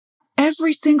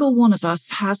every single one of us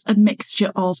has a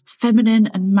mixture of feminine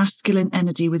and masculine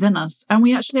energy within us. And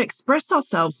we actually express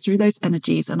ourselves through those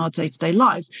energies in our day-to-day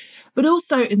lives, but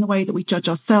also in the way that we judge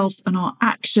ourselves and our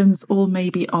actions, or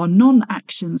maybe our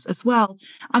non-actions as well.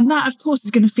 And that, of course,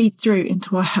 is going to feed through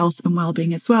into our health and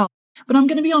well-being as well. But I'm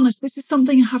going to be honest, this is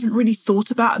something I haven't really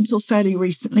thought about until fairly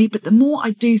recently. But the more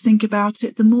I do think about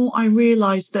it, the more I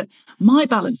realise that my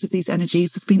balance of these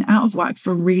energies has been out of whack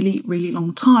for a really, really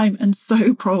long time. And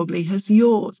so probably has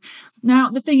yours. Now,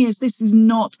 the thing is, this is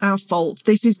not our fault.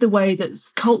 This is the way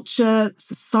that culture,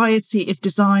 society is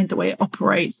designed, the way it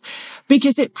operates,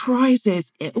 because it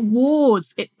prizes, it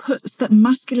awards, it puts that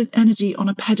masculine energy on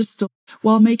a pedestal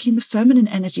while making the feminine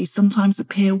energy sometimes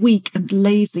appear weak and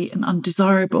lazy and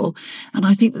undesirable. And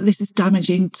I think that this is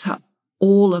damaging to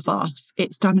all of us.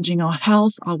 It's damaging our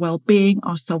health, our well-being,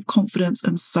 our self-confidence,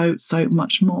 and so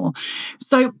much more.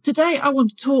 So today I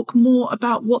want to talk more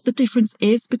about what the difference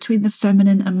is between the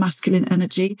feminine and masculine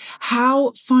energy,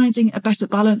 how finding a better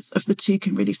balance of the two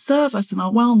can really serve us in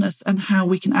our wellness, and how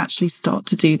we can actually start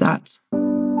to do that.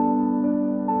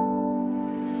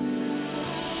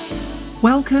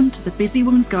 Welcome to the Busy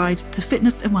Woman's Guide to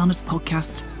Fitness and Wellness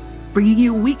podcast, bringing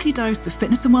you a weekly dose of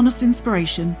fitness and wellness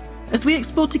inspiration as we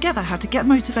explore together how to get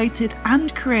motivated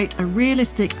and create a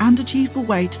realistic and achievable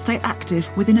way to stay active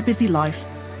within a busy life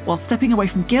while stepping away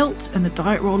from guilt and the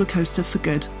diet roller coaster for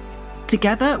good.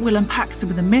 Together, we'll unpack some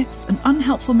of the myths and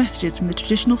unhelpful messages from the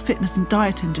traditional fitness and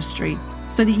diet industry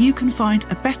so that you can find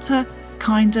a better,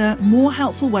 kinder, more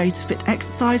helpful way to fit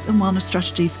exercise and wellness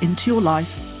strategies into your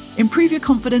life, improve your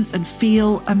confidence and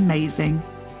feel amazing.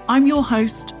 I'm your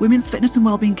host, women's fitness and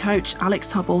wellbeing coach Alex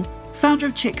Hubble, founder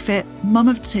of ChickFit, mum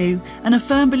of two, and a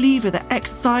firm believer that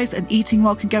exercise and eating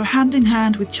well can go hand in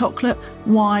hand with chocolate,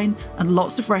 wine, and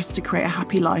lots of rest to create a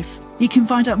happy life. You can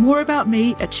find out more about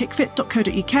me at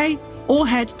chickfit.co.uk or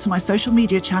head to my social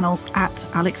media channels at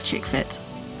AlexChickFit.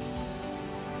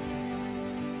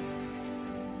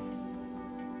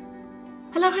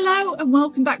 Hello, and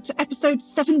welcome back to episode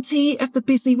 70 of the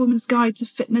Busy Woman's Guide to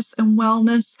Fitness and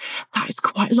Wellness. That is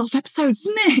quite a lot of episodes,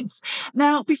 isn't it?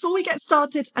 Now, before we get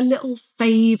started, a little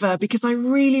favour, because I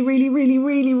really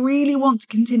want to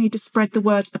continue to spread the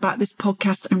word about this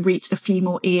podcast and reach a few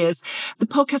more ears. The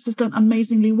podcast has done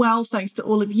amazingly well, thanks to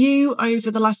all of you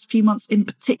over the last few months in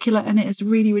particular, and it has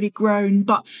really grown.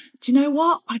 But do you know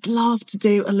what? I'd love to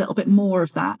do a little bit more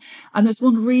of that. And there's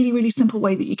one really simple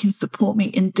way that you can support me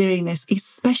in doing this,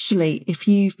 especially if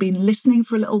you've been listening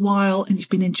for a little while and you've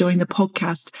been enjoying the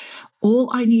podcast. All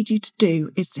I need you to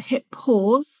do is to hit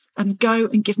pause and go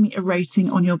and give me a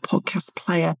rating on your podcast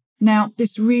player. Now,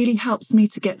 this really helps me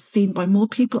to get seen by more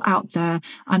people out there,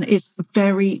 and it's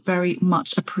very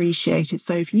much appreciated.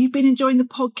 So if you've been enjoying the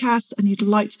podcast and you'd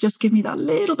like to just give me that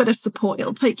little bit of support,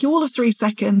 it'll take you all of 3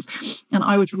 seconds, and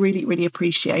I would really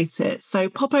appreciate it. So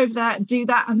pop over there, do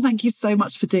that, and thank you so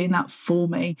much for doing that for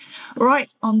me. All right,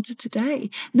 on to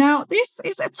today. Now, this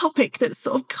is a topic that's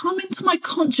sort of come into my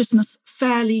consciousness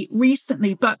fairly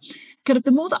recently, but kind of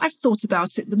the more that I've thought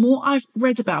about it, the more I've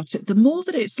read about it, the more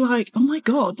that it's like, oh my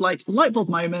God, like light bulb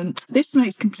moment. This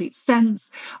makes complete sense.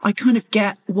 I kind of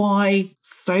get why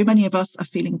so many of us are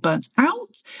feeling burnt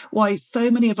out, why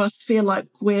so many of us feel like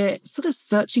we're sort of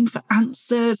searching for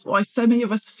answers, why so many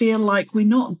of us feel like we're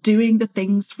not doing the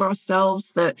things for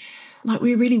ourselves that like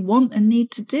we really want and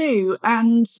need to do.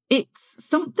 And it's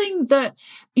something that,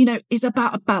 you know, is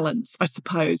about a balance, I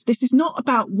suppose. This is not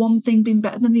about one thing being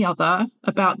better than the other,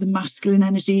 about the masculine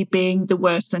energy being the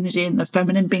worst energy and the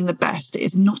feminine being the best. It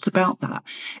is not about that.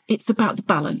 It's about the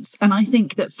balance. And I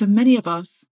think that for many of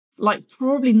us, like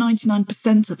probably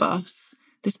 99% of us,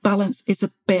 this balance is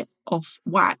a bit off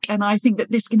whack. And I think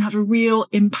that this can have a real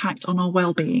impact on our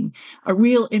well-being, a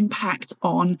real impact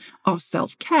on our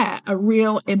self-care, a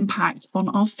real impact on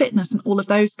our fitness and all of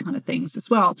those kind of things as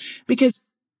well. Because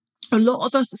a lot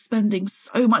of us are spending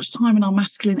so much time in our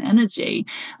masculine energy.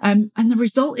 And the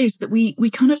result is that we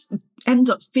kind of end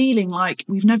up feeling like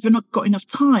we've never not got enough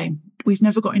time. We've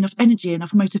never got enough energy,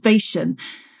 enough motivation.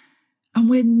 And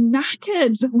we're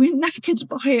knackered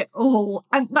by it all.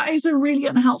 And that is a really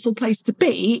unhelpful place to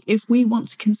be if we want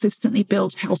to consistently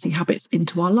build healthy habits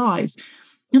into our lives.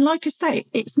 And like I say,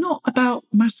 it's not about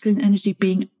masculine energy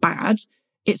being bad.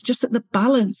 It's just that the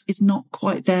balance is not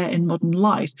quite there in modern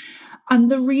life.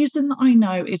 And the reason that I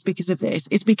know is because of this,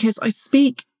 is because I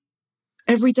speak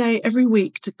every day, every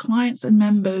week to clients and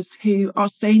members who are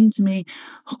saying to me,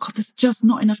 oh God, there's just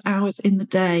not enough hours in the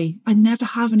day. I never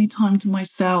have any time to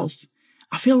myself.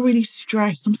 I feel really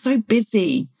stressed. I'm so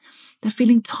busy. They're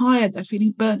feeling tired. They're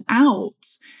feeling burnt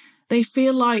out. They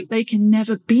feel like they can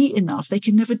never be enough. They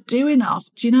can never do enough.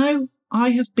 Do you know? I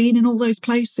have been in all those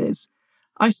places.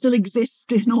 I still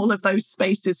exist in all of those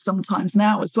spaces sometimes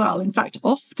now as well. In fact,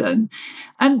 often.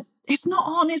 And it's not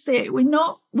on, is it?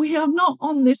 We are not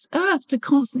on this earth to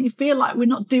constantly feel like we're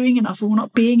not doing enough or we're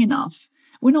not being enough.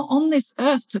 We're not on this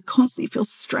earth to constantly feel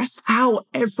stressed out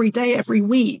every day, every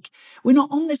week. We're not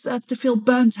on this earth to feel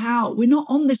burnt out. We're not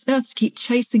on this earth to keep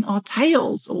chasing our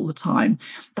tails all the time.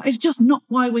 That is just not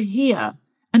why we're here.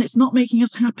 And it's not making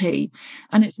us happy.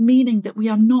 And it's meaning that we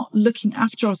are not looking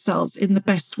after ourselves in the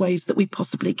best ways that we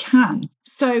possibly can.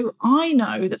 So I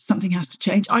know that something has to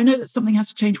change. I know that something has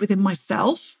to change within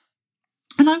myself.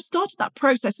 And I've started that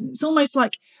process. And it's almost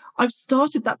like I've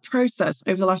started that process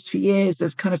over the last few years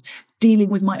of kind of dealing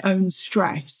with my own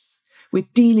stress,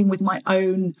 with dealing with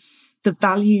the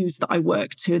values that I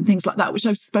work to and things like that, which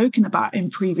I've spoken about in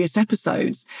previous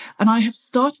episodes. And I have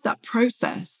started that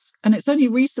process. And it's only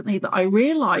recently that I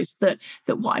realized that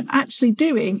what I'm actually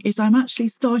doing is I'm actually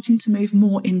starting to move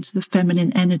more into the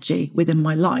feminine energy within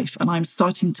my life. And I'm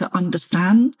starting to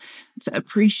understand, to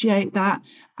appreciate that.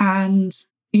 And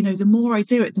the more I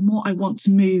do it, the more I want to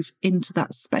move into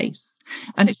that space.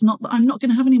 And it's not that I'm not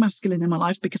going to have any masculine in my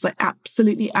life, because I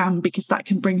absolutely am, because that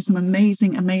can bring some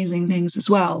amazing, amazing things as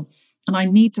well. And I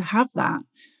need to have that.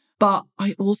 But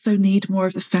I also need more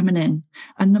of the feminine.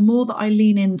 And the more that I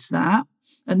lean into that,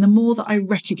 and the more that I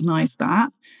recognize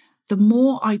that, the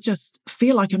more I just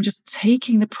feel like I'm just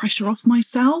taking the pressure off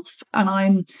myself, and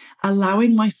I'm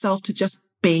allowing myself to just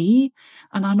be,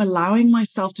 and I'm allowing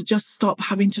myself to just stop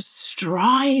having to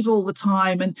strive all the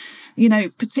time. And,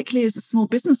 particularly as a small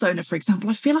business owner, for example,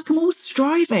 I feel like I'm always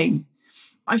striving.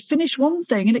 I finish one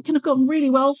thing and it can have gone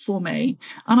really well for me,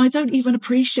 and I don't even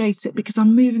appreciate it because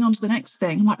I'm moving on to the next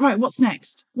thing. I'm like, right, what's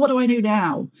next? What do I do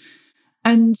now?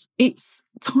 And it's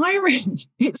tiring.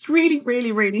 It's really,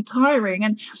 really, really tiring.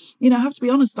 And, I have to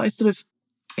be honest, I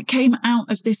came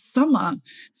out of this summer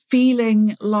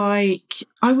feeling like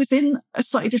I was in a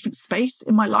slightly different space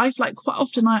in my life. Like quite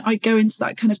often I go into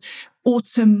that kind of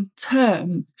autumn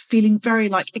term feeling very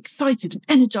like excited and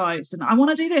energized, and I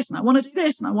want to do this and I want to do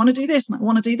this and I want to do this and I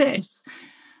want to do this.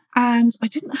 And I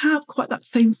didn't have quite that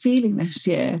same feeling this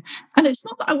year. And it's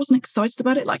not that I wasn't excited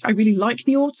about it. Like, I really like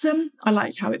the autumn. I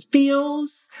like how it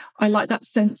feels. I like that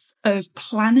sense of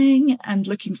planning and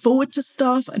looking forward to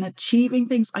stuff and achieving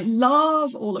things. I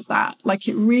love all of that. Like,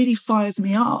 it really fires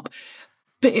me up.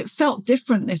 But it felt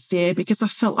different this year because I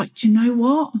felt like, do you know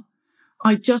what?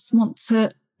 I just want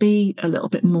to be a little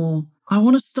bit more. I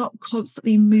want to stop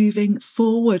constantly moving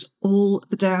forward all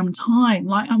the damn time.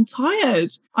 Like, I'm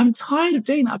tired. I'm tired of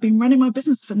doing that. I've been running my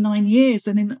business for 9 years.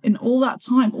 And in all that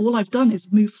time, all I've done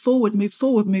is move forward, move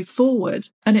forward, move forward.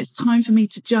 And it's time for me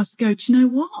to just go, do you know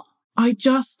what? I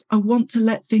want to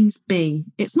let things be.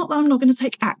 It's not that I'm not going to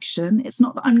take action. It's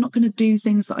not that I'm not going to do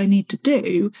things that I need to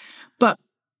do, but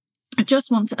I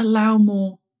just want to allow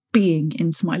more being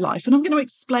into my life. And I'm going to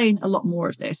explain a lot more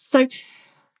of this. So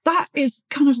that is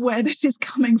kind of where this is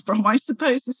coming from. I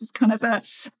suppose this is kind of not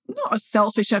a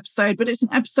selfish episode, but it's an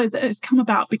episode that has come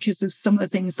about because of some of the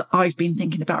things that I've been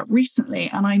thinking about recently,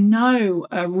 and I know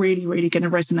are really, really going to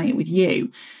resonate with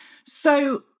you.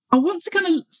 So I want to kind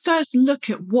of first look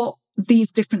at what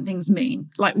these different things mean.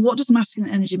 Like, what does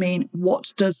masculine energy mean?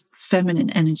 What does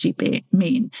feminine energy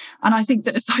mean? And I think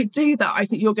that as I do that, I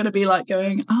think you're going to be like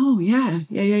going, oh yeah.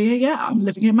 I'm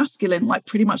living in masculine like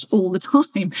pretty much all the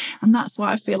time. And that's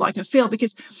why I feel like I feel,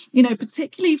 because,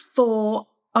 particularly for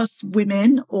us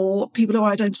women or people who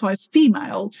identify as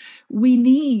female, we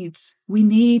need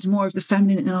more of the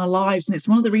feminine in our lives. And it's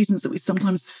one of the reasons that we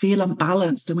sometimes feel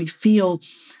unbalanced, and we feel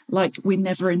like we're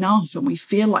never enough, and we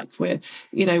feel like we're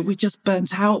just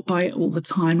burnt out by it all the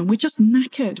time, and we're just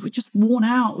knackered. We're just worn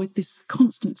out with this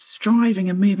constant striving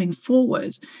and moving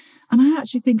forward. And I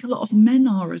actually think a lot of men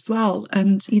are as well.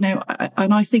 And,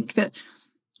 I think that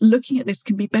looking at this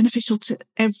can be beneficial to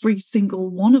every single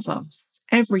one of us.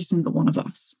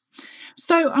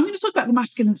 So I'm going to talk about the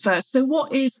masculine first. So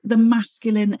what is the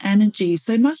masculine energy?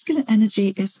 So masculine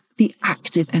energy is the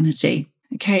active energy.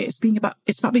 Okay, it's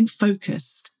about being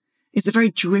focused. It's a very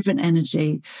driven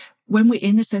energy. When we're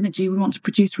in this energy, we want to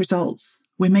produce results.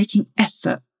 We're making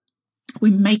effort.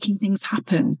 We're making things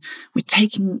happen. We're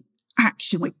taking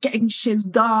action. We're getting shiz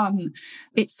done.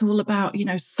 It's all about,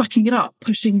 sucking it up,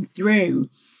 pushing through.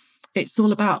 It's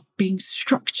all about being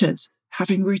structured,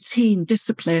 having routine,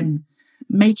 discipline,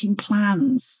 making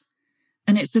plans.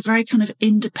 And it's a very kind of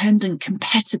independent,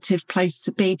 competitive place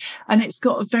to be. And it's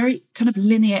got a very kind of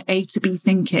linear A to B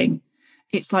thinking.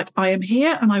 It's like, I am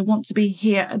here and I want to be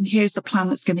here, and here's the plan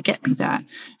that's going to get me there.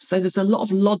 So there's a lot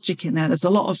of logic in there. There's a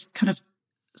lot of kind of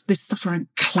this stuff around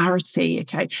clarity.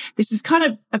 Okay. This is kind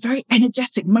of a very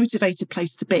energetic, motivated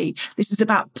place to be. This is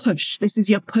about push. This is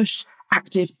your push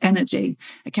active energy.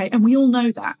 Okay. And we all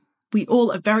know that. We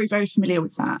all are very, very familiar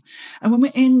with that. And when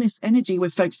we're in this energy, we're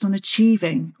focused on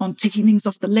achieving, on ticking things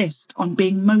off the list, on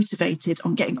being motivated,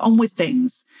 on getting on with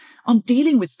things, on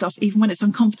dealing with stuff, even when it's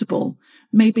uncomfortable,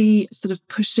 maybe sort of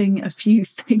pushing a few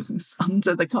things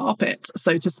under the carpet,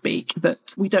 so to speak,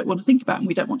 that we don't want to think about and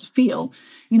we don't want to feel.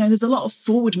 There's a lot of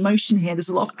forward motion here. There's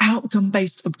a lot of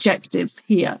outcome-based objectives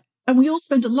here. And we all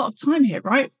spend a lot of time here,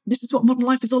 right? This is what modern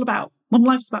life is all about. Modern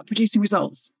life is about producing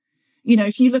results.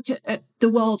 If you look at the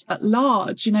world at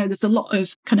large, there's a lot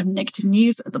of kind of negative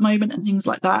news at the moment and things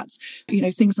like that.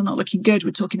 Things are not looking good. We're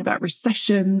talking about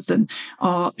recessions and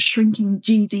our shrinking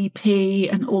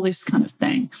GDP and all this kind of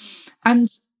thing. And,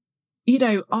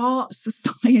 our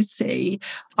society,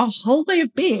 our whole way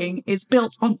of being is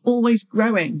built on always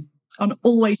growing, on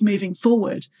always moving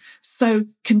forward. So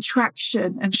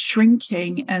contraction and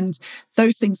shrinking and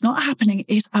those things not happening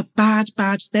is a bad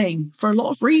thing for a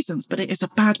lot of reasons, but it is a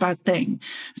bad thing.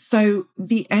 So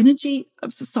the energy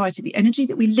of society, the energy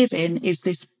that we live in is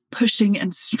this pushing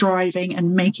and striving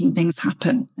and making things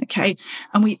happen. Okay.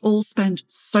 And we all spend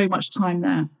so much time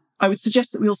there. I would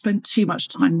suggest that we all spend too much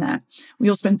time there. We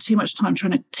all spend too much time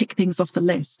trying to tick things off the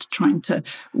list, trying to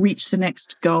reach the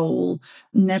next goal,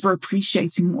 never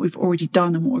appreciating what we've already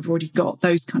done and what we've already got,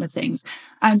 those kind of things.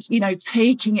 And,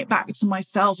 taking it back to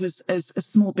myself as a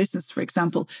small business, for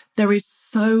example, there is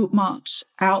so much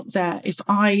out there.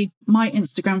 My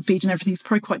Instagram feed and everything's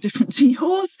probably quite different to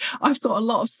yours. I've got a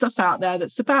lot of stuff out there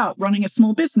that's about running a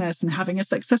small business and having a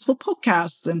successful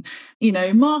podcast and,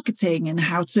 marketing and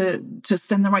how to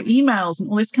send the right emails and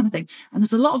all this kind of thing. And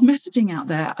there's a lot of messaging out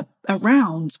there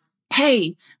around,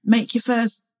 hey, make your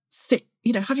first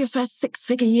have your first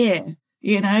 6-figure year,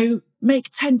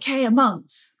 make 10K a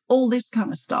month, all this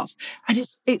kind of stuff. And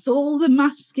it's all the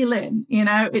masculine,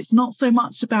 it's not so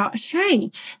much about,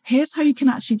 hey, here's how you can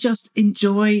actually just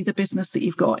enjoy the business that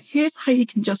you've got. Here's how you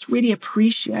can just really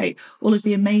appreciate all of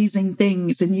the amazing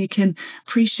things and you can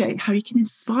appreciate how you can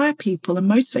inspire people and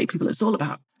motivate people. It's all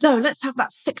about, no, let's have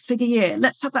that 6-figure year.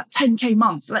 Let's have that 10K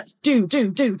month. Let's do.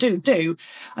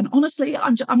 And honestly,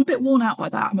 I'm a bit worn out by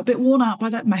that. I'm a bit worn out by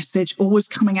that message always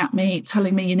coming at me,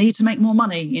 telling me you need to make more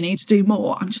money. You need to do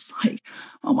more. I'm just like,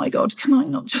 oh my God, can I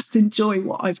not just enjoy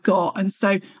what I've got? And so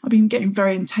I've been getting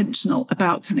very intentional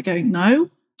about kind of going,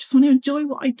 no, just want to enjoy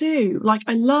what I do. Like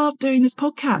I love doing this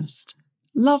podcast.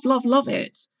 Love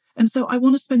it. And so I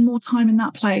want to spend more time in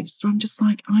that place where I'm just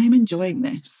like, I am enjoying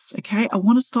this. Okay. I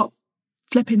want to stop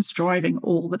flipping striving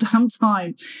all the damn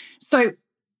time. So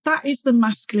that is the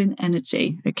masculine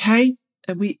energy. Okay.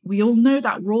 And we all know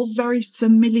that. We're all very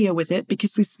familiar with it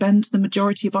because we spend the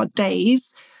majority of our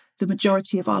days, the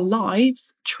majority of our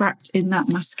lives trapped in that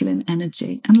masculine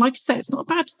energy. And like I say, it's not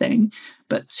a bad thing,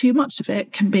 but too much of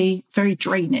it can be very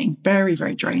draining, very,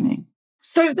 very draining.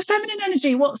 So the feminine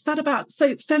energy, what's that about?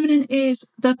 So feminine is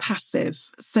the passive.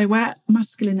 So where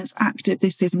masculine is active,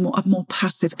 this is a more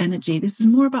passive energy. This is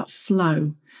more about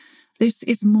flow. This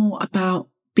is more about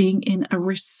being in a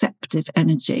receptive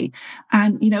energy.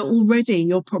 And, already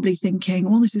you're probably thinking,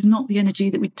 well, this is not the energy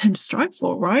that we tend to strive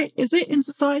for, right? Is it in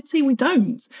society? We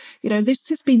don't. This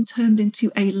has been turned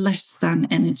into a less than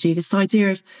energy. This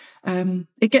idea of,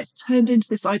 it gets turned into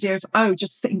this idea of,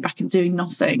 just sitting back and doing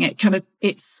nothing.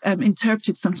 It's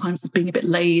interpreted sometimes as being a bit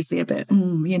lazy, a bit,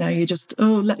 you're just,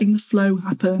 letting the flow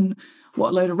happen.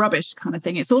 What a load of rubbish kind of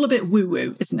thing. It's all a bit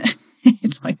woo-woo, isn't it?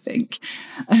 I think.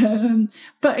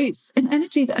 But it's an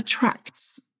energy that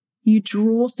attracts. You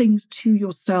draw things to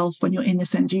yourself when you're in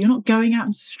this energy. You're not going out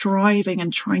and striving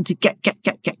and trying to get.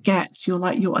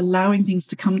 You're allowing things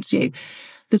to come to you.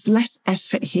 There's less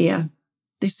effort here.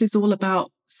 This is all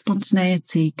about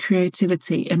spontaneity,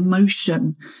 creativity,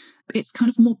 emotion. It's kind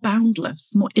of more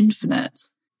boundless, more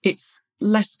infinite. It's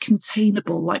less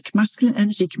containable. Like masculine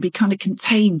energy can be kind of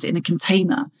contained in a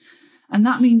container. And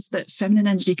that means that feminine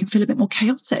energy can feel a bit more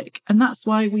chaotic. And that's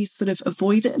why we sort of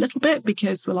avoid it a little bit,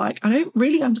 because we're like, I don't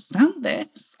really understand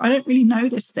this. I don't really know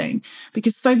this thing,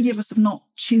 because so many of us have not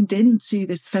tuned into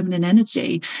this feminine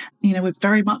energy. We're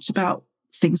very much about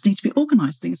things need to be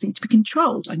organized. Things need to be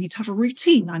controlled. I need to have a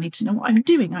routine. I need to know what I'm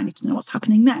doing. I need to know what's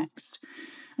happening next.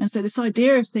 And so this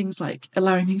idea of things like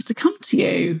allowing things to come to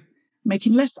you,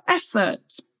 making less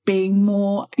effort, being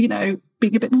more,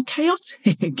 being a bit more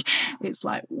chaotic. It's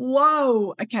like,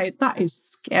 whoa, okay, that is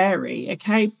scary,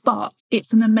 okay? But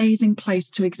it's an amazing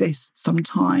place to exist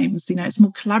sometimes. It's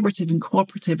more collaborative and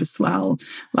cooperative as well.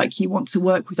 Like you want to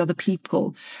work with other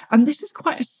people. And this is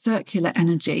quite a circular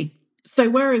energy. So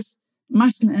whereas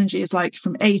masculine energy is like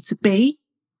from A to B,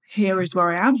 here is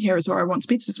where I am, here is where I want to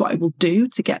be, this is what I will do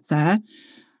to get there.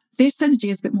 This energy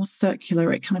is a bit more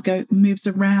circular. It kind of moves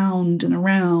around and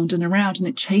around and around, and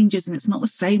it changes, and it's not the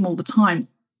same all the time.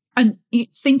 And you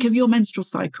think of your menstrual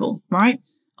cycle, right?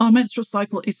 Our menstrual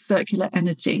cycle is circular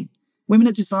energy. Women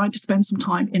are designed to spend some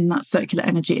time in that circular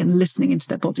energy and listening into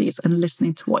their bodies and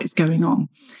listening to what is going on.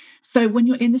 So when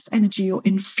you're in this energy, you're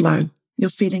in flow. You're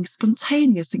feeling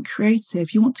spontaneous and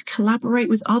creative. You want to collaborate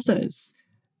with others.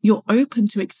 You're open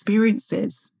to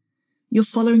experiences. You're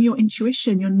following your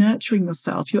intuition. You're nurturing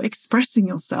yourself. You're expressing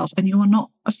yourself, and you are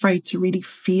not afraid to really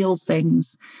feel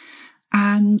things.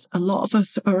 And a lot of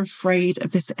us are afraid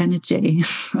of this energy.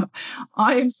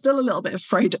 I am still a little bit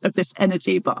afraid of this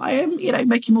energy, but I am,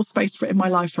 making more space for it in my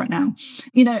life right now.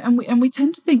 And we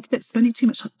tend to think that spending too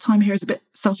much time here is a bit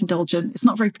self-indulgent. It's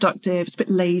not very productive. It's a bit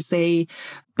lazy.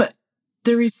 But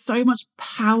there is so much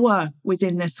power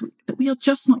within this that we are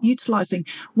just not utilizing.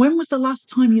 When was the last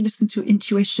time you listened to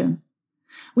intuition?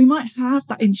 We might have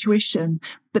that intuition,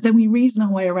 but then we reason our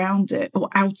way around it or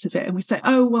out of it. And we say,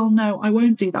 oh, well, no, I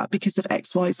won't do that because of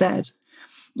X, Y, Z.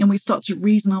 And we start to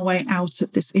reason our way out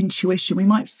of this intuition. We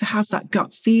might have that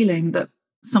gut feeling that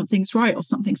something's right or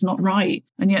something's not right.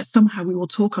 And yet somehow we will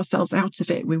talk ourselves out of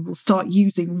it. We will start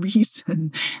using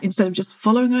reason instead of just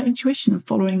following our intuition and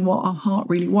following what our heart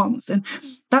really wants. And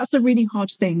that's a really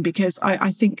hard thing, because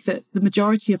I think that the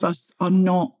majority of us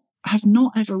have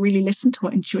not ever really listened to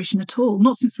our intuition at all,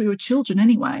 not since we were children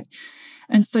anyway.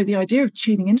 And so the idea of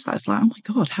tuning into that is like, oh my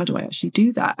God, how do I actually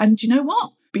do that? And you know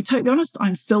what? Be totally honest,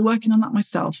 I'm still working on that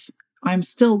myself. I'm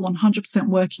still 100%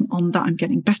 working on that. I'm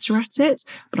getting better at it,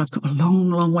 but I've got a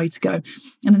long, long way to go.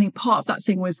 And I think part of that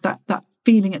thing was that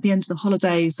feeling at the end of the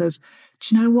holidays of,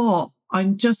 do you know what?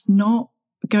 I'm just not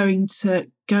going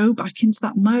to go back into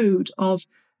that mode of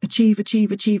achieve.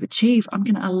 I'm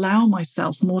going to allow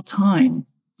myself more time.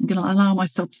 I'm going to allow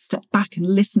myself to step back and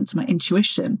listen to my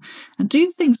intuition and do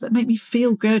things that make me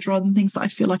feel good rather than things that I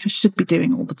feel like I should be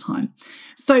doing all the time.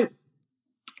 So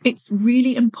it's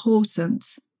really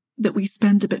important that we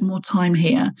spend a bit more time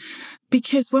here,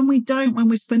 because when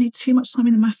we're spending too much time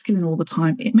in the masculine all the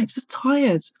time, it makes us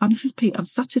tired, unhappy,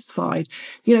 unsatisfied.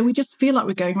 We just feel like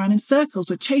we're going around in circles.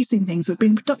 We're chasing things. We're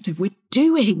being productive. We're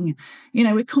doing,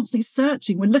 we're constantly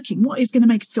searching. We're looking. What is going to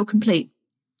make us feel complete?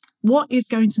 What is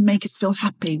going to make us feel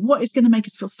happy? What is going to make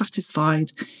us feel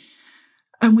satisfied?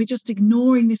 And we're just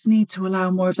ignoring this need to allow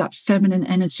more of that feminine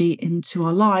energy into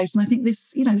our lives. And I think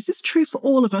this is true for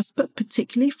all of us, but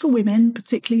particularly for women,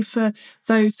 particularly for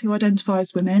those who identify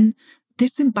as women.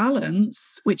 This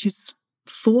imbalance, which is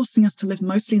forcing us to live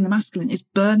mostly in the masculine, is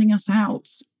burning us out.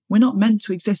 We're not meant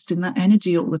to exist in that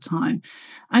energy all the time.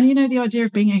 And, the idea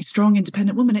of being a strong,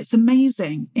 independent woman, it's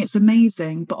amazing. It's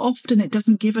amazing. But often it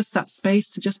doesn't give us that space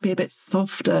to just be a bit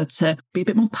softer, to be a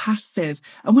bit more passive.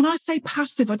 And when I say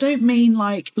passive, I don't mean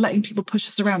like letting people push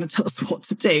us around and tell us what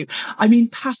to do. I mean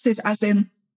passive as in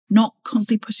not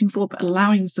constantly pushing forward, but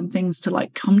allowing some things to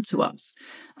come to us,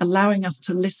 allowing us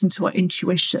to listen to our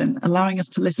intuition, allowing us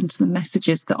to listen to the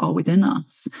messages that are within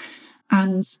us.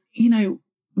 And,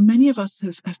 many of us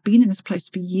have been in this place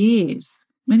for years.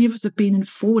 Many of us have been in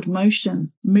forward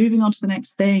motion, moving on to the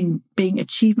next thing, being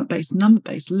achievement-based,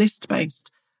 number-based,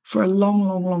 list-based for a long,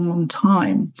 long, long, long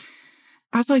time.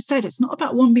 As I said, it's not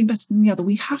about one being better than the other.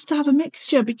 We have to have a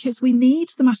mixture, because we need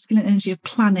the masculine energy of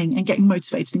planning and getting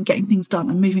motivated and getting things done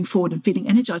and moving forward and feeling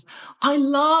energized. I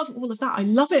love all of that. I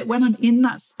love it when I'm in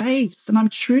that space and I'm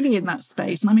truly in that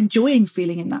space and I'm enjoying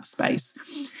feeling in that space.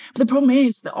 But the problem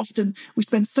is that often we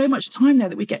spend so much time there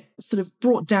that we get sort of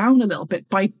brought down a little bit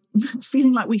by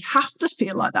feeling like we have to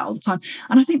feel like that all the time.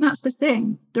 And I think that's the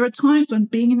thing. There are times when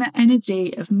being in that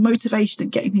energy of motivation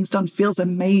and getting things done feels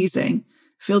amazing,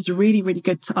 feels really, really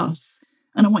good to us.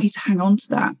 And I want you to hang on to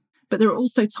that. But there are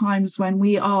also times when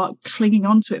we are clinging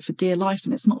onto it for dear life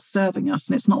and it's not serving us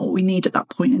and it's not what we need at that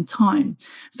point in time.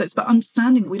 So it's about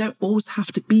understanding that we don't always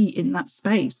have to be in that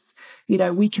space.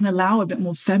 We can allow a bit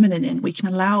more feminine in. We can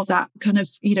allow that kind of,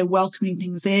 welcoming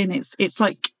things in.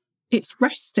 It's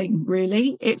resting,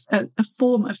 really. It's a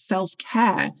form of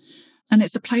self-care. And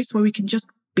it's a place where we can just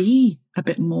be a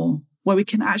bit more, where we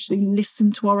can actually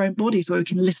listen to our own bodies, where we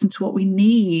can listen to what we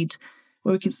need,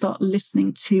 where we can start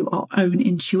listening to our own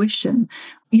intuition.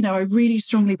 I really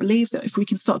strongly believe that if we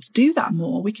can start to do that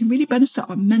more, we can really benefit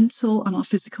our mental and our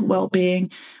physical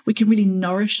well-being. We can really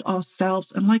nourish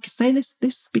ourselves. And like I say,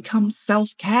 this becomes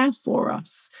self-care for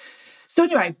us. So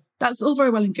anyway, that's all very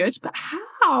well and good, but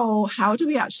how do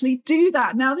we actually do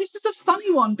that? Now, this is a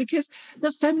funny one, because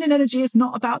the feminine energy is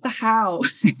not about the how.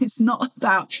 It's not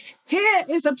about, here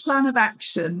is a plan of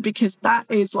action, because that's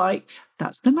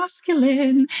the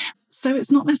masculine. So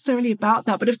it's not necessarily about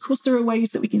that. But of course, there are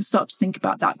ways that we can start to think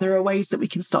about that. There are ways that we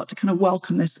can start to kind of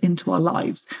welcome this into our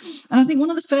lives. And I think one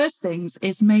of the first things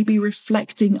is maybe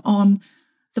reflecting on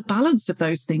the balance of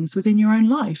those things within your own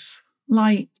life.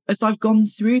 Like, as I've gone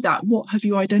through that, what have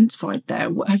you identified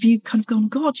there? What have you kind of gone,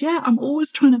 God, yeah, I'm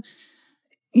always trying to,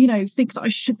 think that I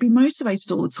should be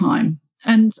motivated all the time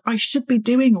and I should be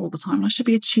doing all the time and I should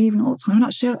be achieving all the time. And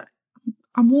actually,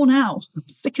 I'm worn out. I'm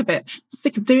sick of it. I'm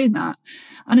sick of doing that.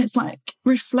 And it's like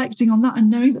reflecting on that and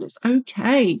knowing that it's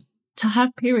okay to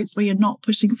have periods where you're not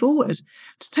pushing forward,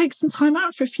 to take some time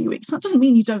out for a few weeks. That doesn't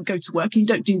mean you don't go to work and you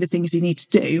don't do the things you need to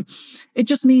do. It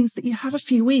just means that you have a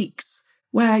few weeks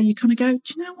where you kind of go,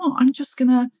 do you know what? I'm just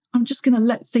gonna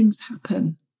let things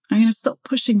happen. I'm going to stop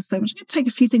pushing so much. I'm going to take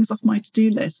a few things off my to-do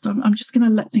list. I'm just going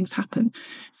to let things happen.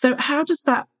 So how does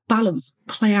that balance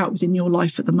play out within your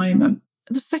life at the moment?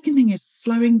 The second thing is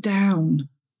slowing down,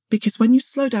 because when you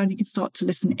slow down, you can start to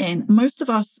listen in. Most of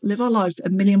us live our lives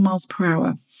at 1,000,000 miles per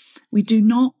hour. We do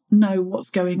not know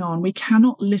what's going on. We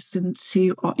cannot listen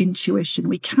to our intuition.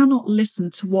 We cannot listen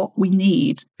to what we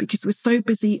need because we're so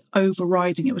busy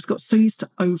overriding it. We've got so used to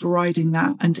overriding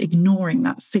that and ignoring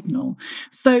that signal.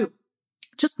 So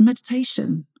just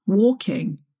meditation,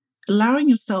 walking, allowing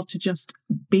yourself to just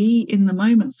be in the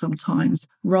moment sometimes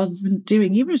rather than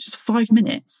doing, even if it's just 5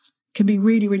 minutes, can be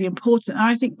really, really important. And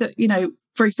I think that,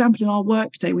 for example, in our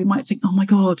work day, we might think, oh my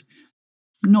God,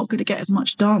 I'm not going to get as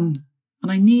much done.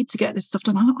 And I need to get this stuff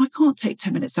done. I can't take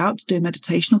 10 minutes out to do a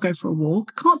meditation or go for a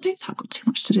walk. I can't do that. I've got too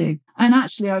much to do. And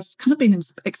actually, I've kind of been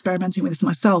experimenting with this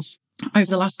myself over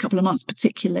the last couple of months,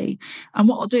 particularly. And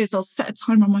what I'll do is I'll set a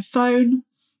timer on my phone.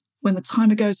 When the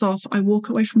timer goes off, I walk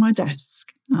away from my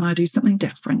desk and I do something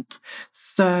different.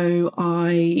 So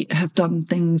I have done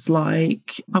things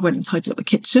like I went and tidied up the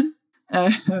kitchen.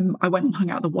 I went and hung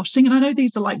out the washing. And I know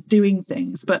these are like doing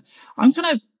things, but I'm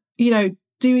kind of,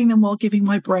 doing them while giving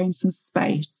my brain some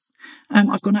space.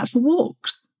 I've gone out for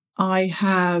walks. I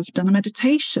have done a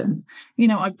meditation.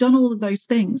 I've done all of those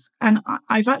things and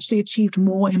I've actually achieved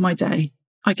more in my day.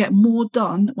 I get more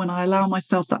done when I allow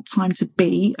myself that time to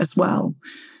be as well.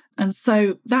 And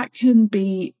so that can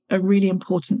be a really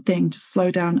important thing, to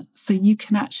slow down so you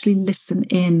can actually listen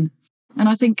in. And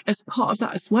I think as part of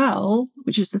that as well,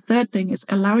 which is the third thing, is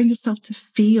allowing yourself to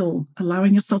feel,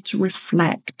 allowing yourself to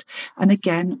reflect. And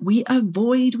again, we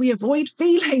avoid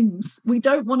feelings. We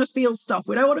don't want to feel stuff.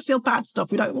 We don't want to feel bad stuff.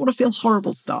 We don't want to feel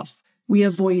horrible stuff. We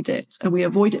avoid it, and we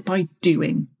avoid it by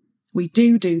doing. We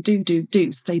do.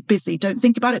 Stay busy. Don't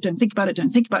think about it.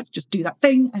 Just do that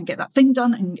thing and get that thing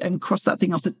done and cross that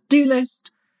thing off the to-do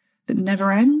list that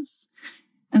never ends.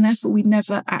 And therefore, we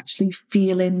never actually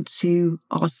feel into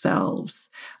ourselves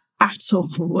at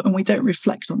all, and we don't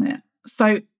reflect on it.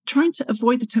 So trying to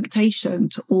avoid the temptation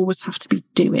to always have to be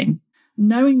doing,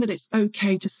 knowing that it's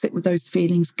okay to sit with those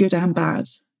feelings, good and bad.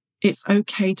 It's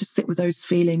okay to sit with those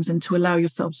feelings and to allow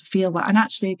yourself to feel that. And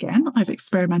actually, again, I've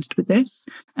experimented with this.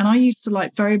 And I used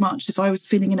to very much, if I was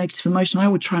feeling a negative emotion, I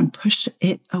would try and push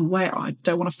it away. I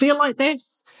don't want to feel like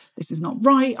this. This is not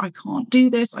right. I can't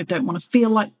do this. I don't want to feel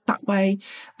like that way.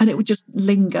 And it would just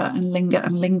linger and linger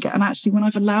and linger. And actually, when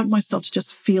I've allowed myself to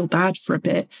just feel bad for a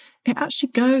bit, it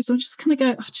actually goes. I'm just going to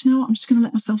go, do you know what? I'm just going to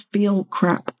let myself feel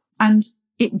crap. And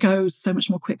it goes so much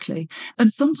more quickly.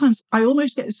 And sometimes I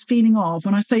almost get this feeling of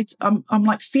when I say, I'm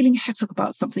like feeling het up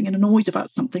about something and annoyed about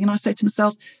something. And I say to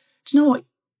myself, do you know what?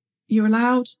 You're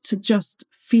allowed to just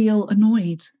feel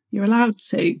annoyed. You're allowed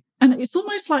to. And it's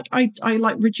almost like I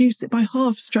like reduce it by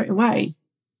half straight away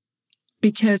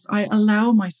because I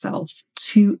allow myself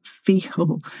to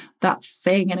feel that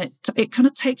thing. And it kind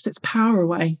of takes its power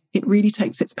away. It really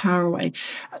takes its power away.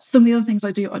 Some of the other things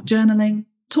I do are journaling.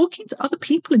 Talking to other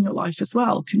people in your life as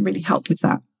well can really help with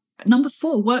that. Number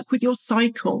 4, work with your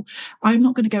cycle. I'm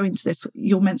not going to go into this,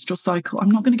 your menstrual cycle. I'm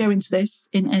not going to go into this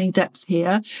in any depth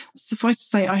here. Suffice to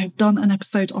say, I have done an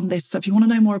episode on this. So if you want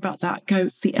to know more about that, go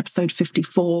see episode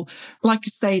 54. Like I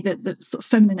say, that the sort of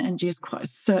feminine energy is quite a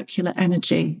circular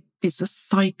energy. It's a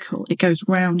cycle. It goes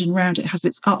round and round. It has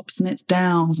its ups and its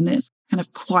downs and its kind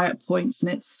of quiet points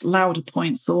and its louder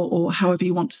points or however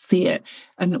you want to see it.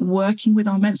 And working with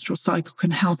our menstrual cycle can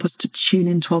help us to tune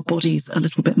into our bodies a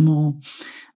little bit more.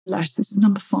 Less. This is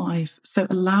number 5. So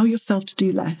allow yourself to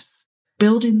do less.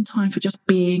 Build in time for just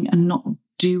being and not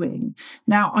doing.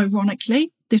 Now,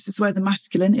 ironically, this is where the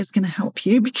masculine is going to help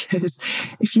you, because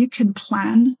if you can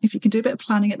plan, if you can do a bit of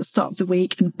planning at the start of the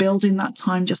week and build in that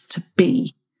time just to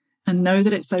be and know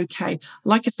that it's okay.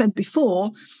 Like I said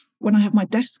before, when I have my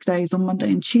desk days on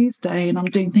Monday and Tuesday and I'm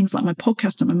doing things like my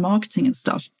podcast and my marketing and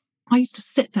stuff, I used to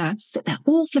sit there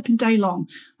all flipping day long,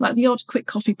 like the odd quick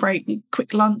coffee break, the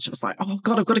quick lunch. I was like, oh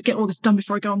God, I've got to get all this done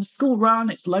before I go on the school run.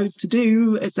 It's loads to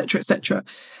do, etc., etc.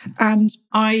 And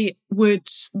I would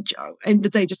end the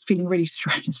day just feeling really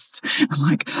stressed. I'm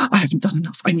like, I haven't done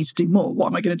enough. I need to do more. What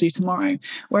am I going to do tomorrow?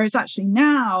 Whereas actually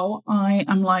now I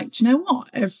am like, do you know what?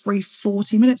 Every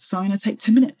 40 minutes, I'm going to take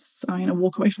 10 minutes. I'm going to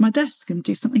walk away from my desk and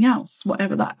do something else,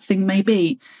 whatever that thing may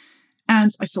be.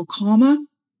 And I feel calmer.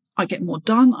 I get more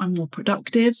done, I'm more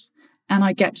productive, and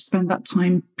I get to spend that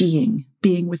time being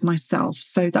with myself.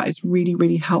 So that is really,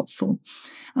 really helpful.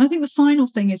 And I think the final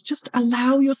thing is just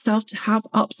allow yourself to have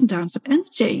ups and downs of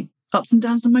energy, ups and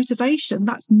downs of motivation.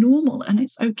 That's normal and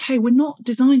it's okay. We're not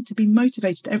designed to be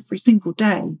motivated every single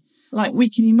day. Like we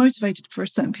can be motivated for a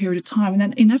certain period of time, and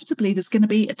then inevitably there's going to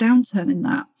be a downturn in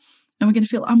that. And we're going to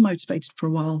feel unmotivated for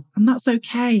a while. And that's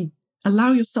okay.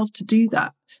 Allow yourself to do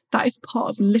that. That is part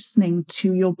of listening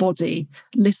to your body,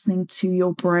 listening to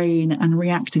your brain and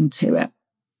reacting to it.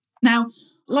 Now,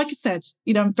 like I said,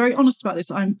 I'm very honest about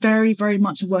this. I'm very, very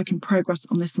much a work in progress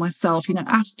on this myself.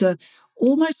 After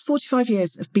almost 45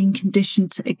 years of being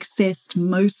conditioned to exist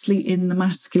mostly in the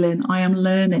masculine, I am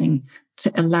learning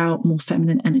to allow more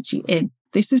feminine energy in.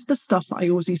 This is the stuff that I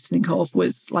always used to think of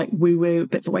was like woo-woo, a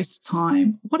bit of a waste of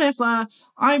time. Whatever,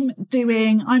 I'm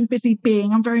busy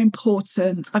being, I'm very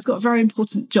important. I've got a very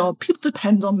important job. People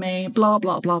depend on me, blah,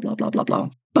 blah, blah, blah, blah, blah, blah.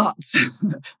 But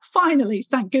finally,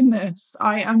 thank goodness,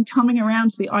 I am coming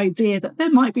around to the idea that there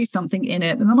might be something in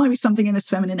it, and there might be something in this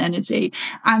feminine energy.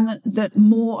 And that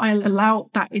more I allow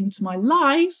that into my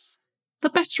life, the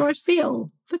better I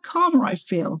feel, the calmer I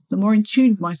feel, the more in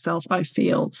tune with myself I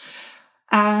feel.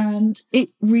 And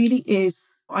it really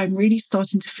is, I'm really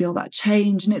starting to feel that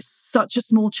change. And it's such a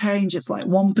small change. It's like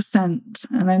 1%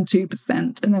 and then 2%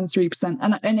 and then 3%.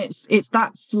 And it's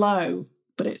that slow,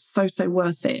 but it's so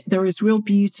worth it. There is real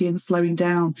beauty in slowing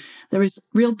down. There is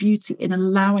real beauty in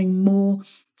allowing more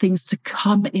things to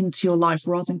come into your life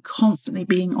rather than constantly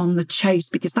being on the chase,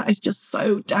 because that is just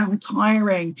so damn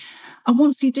tiring. And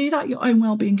once you do that, your own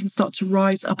well-being can start to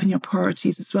rise up in your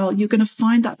priorities as well. You're going to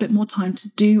find that bit more time to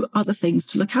do other things,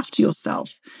 to look after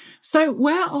yourself. So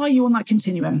where are you on that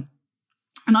continuum?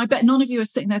 And I bet none of you are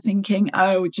sitting there thinking,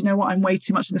 oh, do you know what? I'm way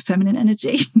too much of the feminine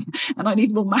energy and I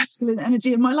need more masculine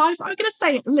energy in my life. I'm going to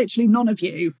say it, literally none of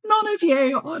you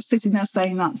are sitting there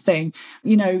saying that thing.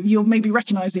 You're maybe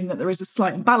recognizing that there is a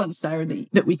slight imbalance there and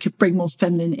that we could bring more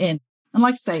feminine in. And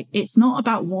like I say, it's not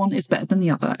about one is better than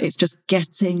the other. It's just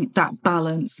getting that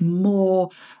balance more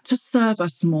to serve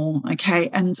us more, okay?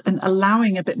 And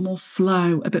allowing a bit more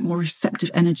flow, a bit more receptive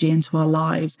energy into our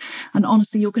lives. And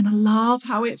honestly, you're going to love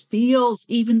how it feels.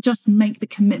 Even just make the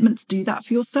commitment to do that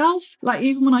for yourself. Like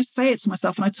even when I say it to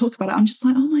myself and I talk about it, I'm just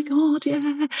like, oh my God,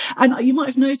 yeah. And you might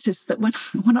have noticed that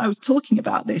when I was talking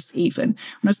about this, even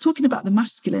when I was talking about the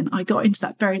masculine, I got into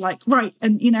that very right.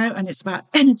 And, and it's about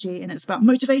energy and it's about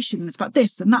motivation and it's about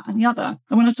this and that and the other.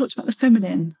 And when I talked about the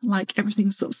feminine, like everything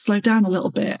sort of slowed down a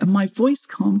little bit and my voice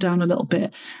calmed down a little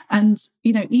bit. And,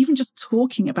 even just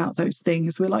talking about those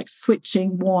things, we're like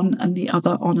switching one and the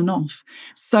other on and off.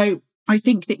 So I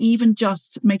think that even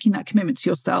just making that commitment to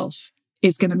yourself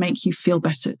is going to make you feel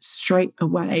better straight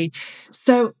away.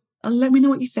 So let me know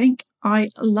what you think. I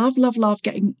love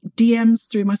getting DMs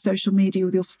through my social media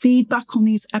with your feedback on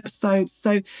these episodes.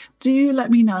 So do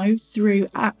let me know through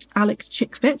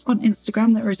 @AlexChickFit on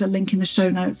Instagram. There is a link in the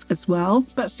show notes as well.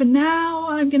 But for now,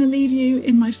 I'm going to leave you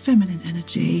in my feminine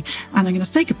energy and I'm going to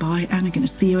say goodbye and I'm going to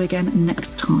see you again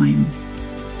next time.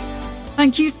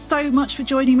 Thank you so much for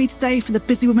joining me today for the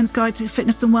Busy Woman's Guide to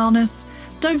Fitness and Wellness.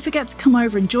 Don't forget to come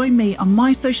over and join me on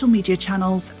my social media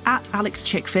channels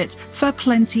 @AlexChickFit for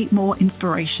plenty more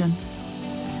inspiration.